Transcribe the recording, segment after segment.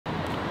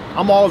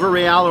I'm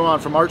Oli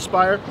Aleron from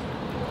Archspire.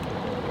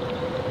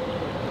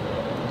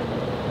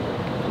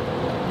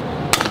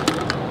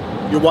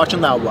 You're watching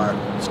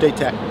Loudwire. Stay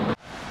tech.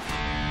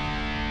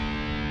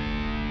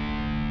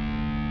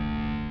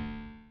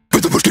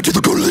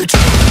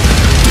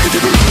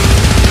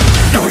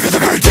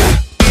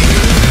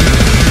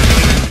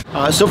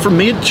 So for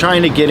me,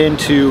 trying to get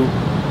into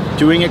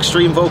doing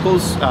extreme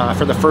vocals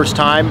for the first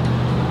time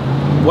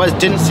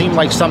didn't seem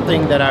like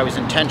something that I was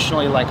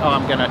intentionally like, oh,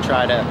 I'm gonna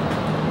try to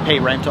pay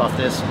rent off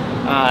this.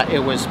 It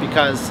was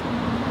because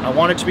I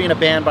wanted to be in a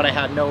band, but I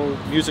had no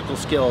musical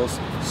skills.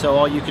 So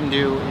all you can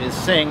do is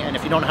sing, and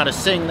if you don't know how to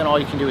sing, then all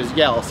you can do is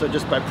yell. So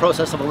just by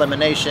process of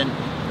elimination,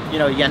 you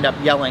know, you end up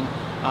yelling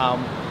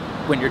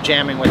when you're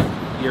jamming with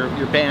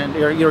your band,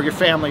 or your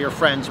family or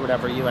friends, or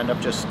whatever. You end up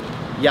just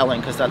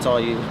yelling because that's all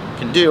you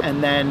can do.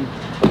 And then,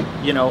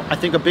 you know, I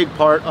think a big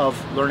part of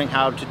learning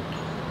how to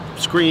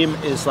scream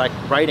is like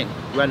writing.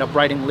 You end up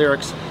writing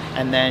lyrics,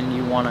 and then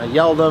you want to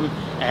yell them,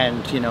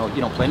 and you know,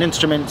 you don't play an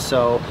instrument,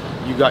 so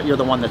you're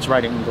the one that's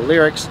writing the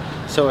lyrics.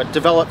 So it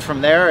developed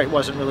from there. It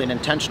wasn't really an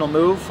intentional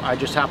move. I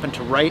just happened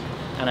to write,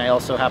 and I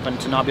also happened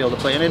to not be able to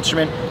play an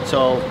instrument,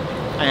 so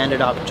I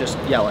ended up just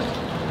yelling.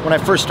 When I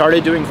first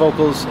started doing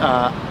vocals,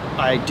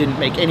 I didn't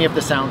make any of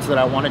the sounds that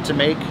I wanted to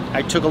make.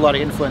 I took a lot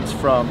of influence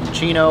from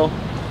Chino,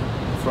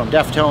 from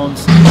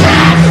Deftones.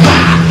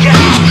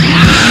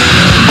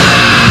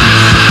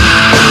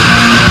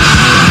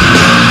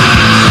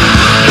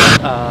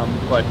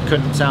 But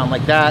couldn't sound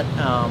like that.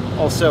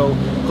 Also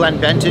Glenn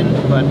Benton,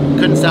 but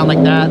couldn't sound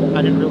like that.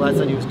 I didn't realize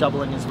that he was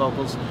doubling his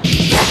vocals.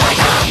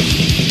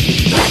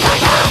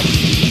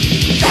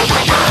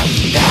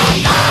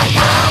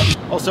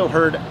 Also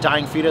heard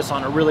Dying Fetus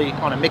on a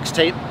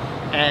mixtape,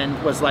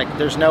 and was like,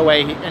 there's no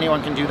way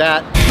anyone can do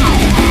that.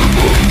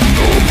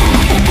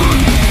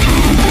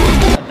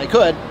 They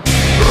could.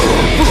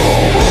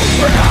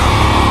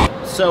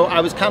 So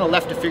I was kind of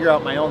left to figure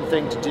out my own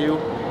thing to do.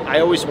 I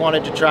always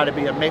wanted to try to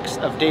be a mix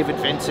of David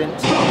Vincent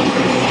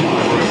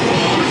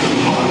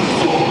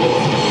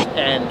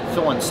and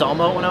Phil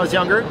Anselmo when I was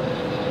younger,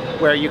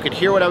 where you could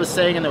hear what I was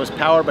saying and there was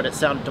power, but it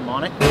sounded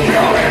demonic.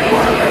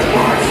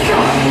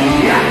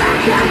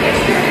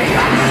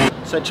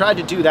 So I tried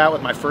to do that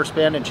with my first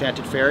band,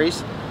 Enchanted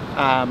Fairies,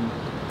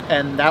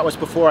 and that was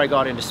before I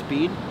got into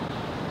speed.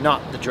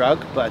 Not the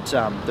drug, but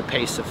the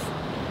pace of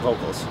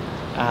vocals.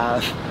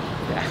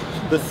 Yeah.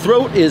 The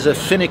throat is a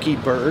finicky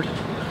bird.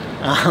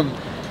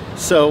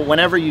 So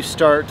whenever you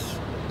start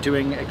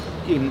doing,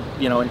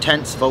 you know,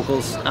 intense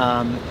vocals,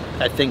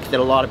 I think that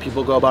a lot of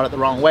people go about it the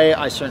wrong way.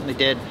 I certainly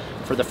did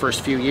for the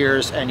first few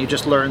years, and you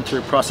just learn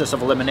through process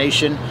of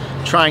elimination,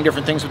 trying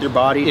different things with your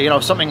body. You know,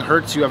 if something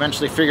hurts, you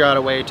eventually figure out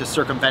a way to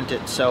circumvent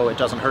it so it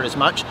doesn't hurt as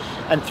much.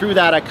 And through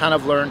that, I kind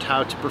of learned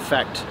how to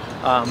perfect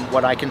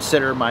what I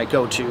consider my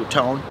go-to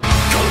tone.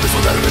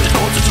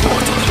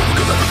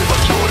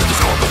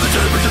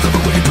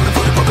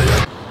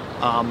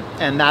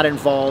 And that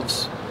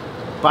involves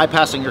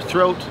bypassing your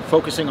throat,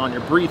 focusing on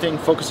your breathing,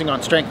 focusing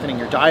on strengthening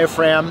your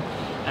diaphragm,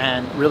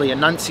 and really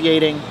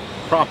enunciating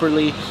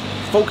properly,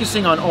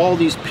 focusing on all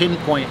these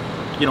pinpoint,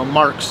 you know,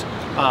 marks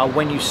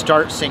when you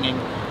start singing.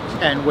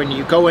 And when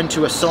you go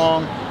into a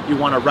song, you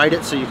want to write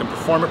it so you can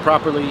perform it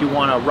properly. You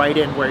want to write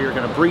in where you're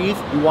going to breathe.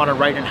 You want to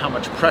write in how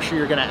much pressure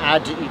you're going to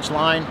add to each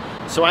line.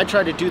 So I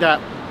try to do that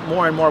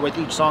more and more with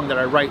each song that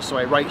I write, so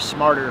I write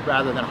smarter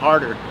rather than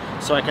harder,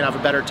 so I can have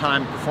a better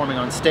time performing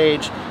on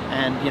stage,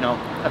 and, you know,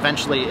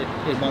 eventually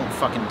it won't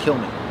fucking kill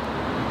me.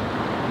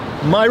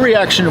 My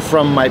reaction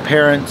from my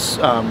parents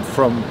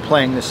from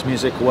playing this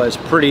music was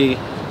pretty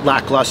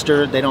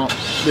lackluster. They don't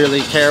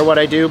really care what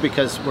I do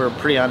because we're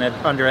pretty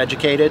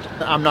undereducated.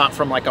 I'm not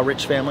from like a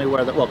rich family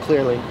where, well,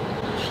 clearly,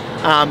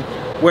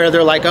 where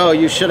they're like, oh,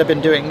 you should have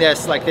been doing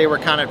this. Like, they were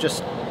kind of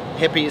just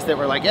hippies that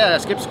were like, yeah,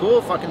 skip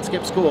school, fucking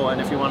skip school, and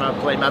if you want to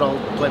play metal,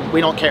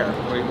 we don't care,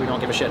 we don't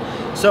give a shit.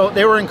 So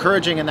they were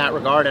encouraging in that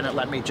regard, and it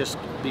let me just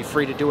be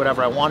free to do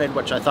whatever I wanted,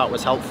 which I thought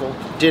was helpful.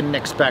 Didn't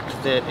expect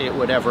that it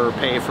would ever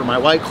pay for my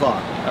White Claw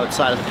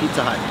outside of the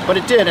Pizza Hut, but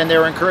it did, and they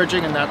were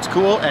encouraging, and that's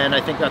cool. And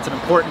I think that's an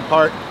important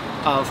part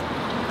of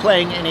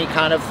playing any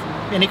kind of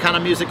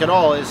music at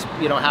all, is,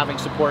 you know, having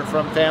support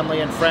from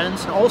family and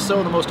friends. And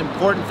also, the most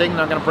important thing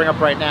that I'm going to bring up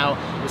right now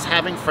is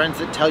having friends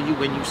that tell you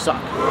when you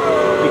suck.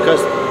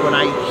 Because when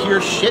I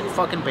hear shit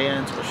fucking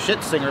bands or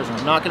shit singers, and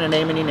I'm not going to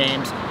name any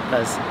names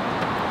because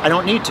I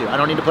don't need to. I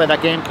don't need to play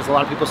that game because a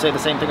lot of people say the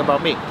same thing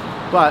about me.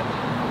 But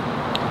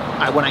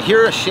when I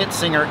hear a shit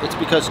singer, it's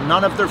because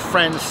none of their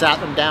friends sat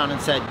them down and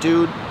said,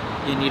 dude,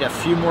 you need a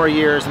few more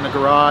years in the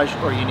garage,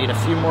 or you need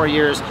a few more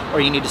years,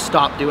 or you need to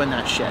stop doing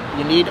that shit.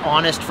 You need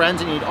honest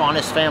friends and you need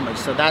honest families.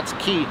 So that's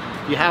key.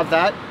 If you have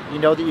that, you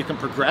know that you can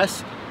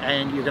progress,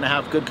 and you're gonna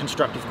have good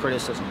constructive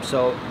criticism.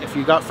 So if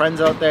you got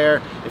friends out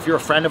there, if you're a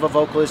friend of a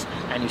vocalist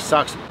and he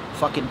sucks,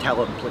 fucking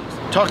tell him, please.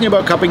 Talking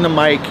about cupping the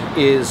mic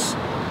is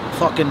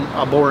fucking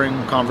a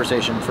boring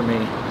conversation for me.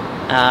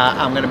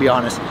 I'm gonna be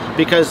honest,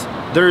 because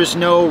there's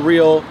no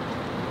real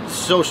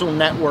social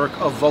network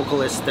of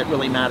vocalists that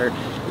really matter.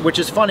 which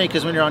is funny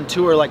because when you're on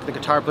tour, like the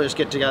guitar players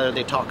get together,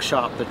 they talk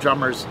shop, the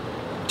drummers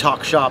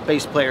talk shop,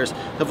 bass players.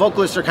 The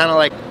vocalists are kind of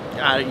like,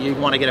 you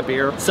want to get a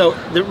beer. So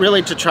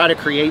really to try to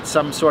create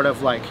some sort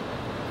of like,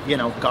 you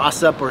know,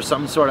 gossip or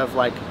some sort of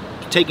like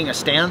taking a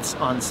stance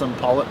on some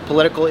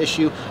political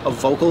issue of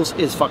vocals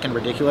is fucking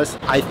ridiculous.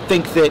 I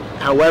think that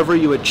however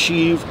you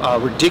achieve a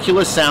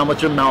ridiculous sound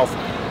with your mouth,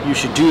 you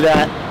should do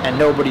that, and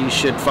nobody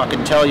should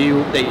fucking tell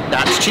you that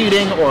that's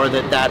cheating or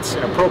that that's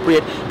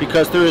inappropriate,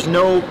 because there is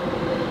no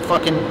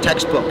fucking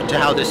textbook to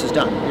how this is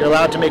done. You're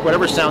allowed to make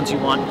whatever sounds you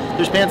want.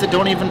 There's bands that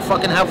don't even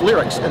fucking have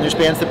lyrics, and there's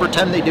bands that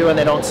pretend they do and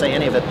they don't say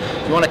any of it.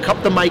 If you want to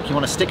cup the mic, you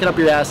want to stick it up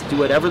your ass, do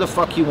whatever the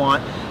fuck you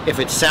want. If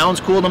it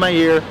sounds cool to my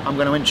ear, I'm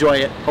going to enjoy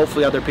it.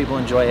 Hopefully other people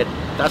enjoy it.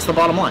 That's the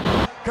bottom line.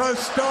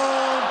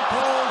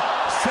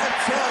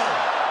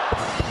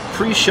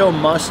 Pre-show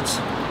musts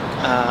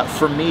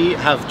for me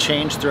have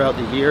changed throughout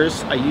the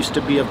years. I used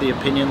to be of the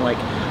opinion, like,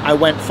 I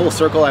went full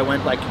circle. I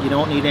went like, you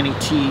don't need any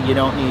tea, you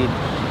don't need,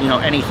 you know,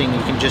 anything. You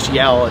can just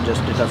yell and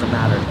just, it doesn't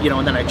matter. You know,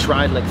 and then I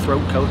tried like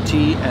throat coat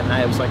tea, and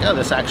I was like, oh,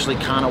 this actually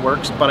kind of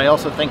works. But I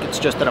also think it's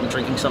just that I'm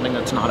drinking something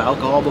that's not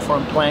alcohol before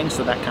I'm playing,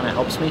 so that kind of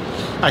helps me.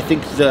 I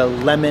think the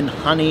lemon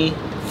honey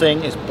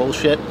thing is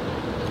bullshit.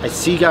 I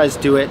see guys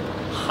do it.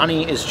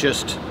 Honey is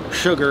just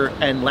sugar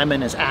and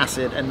lemon is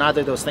acid, and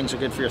neither of those things are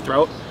good for your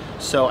throat.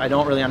 So I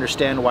don't really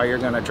understand why you're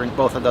gonna drink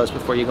both of those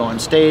before you go on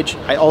stage.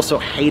 I also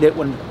hate it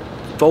when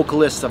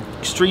vocalists of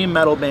extreme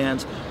metal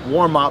bands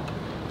warm up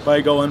by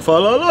going fa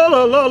la la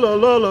la la la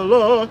la la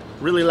la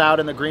really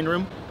loud in the green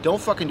room. Don't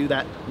fucking do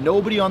that.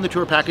 Nobody on the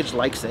tour package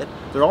likes it.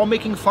 They're all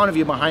making fun of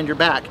you behind your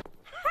back.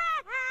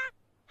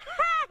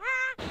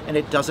 And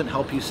it doesn't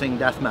help you sing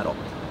death metal.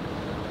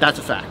 That's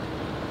a fact.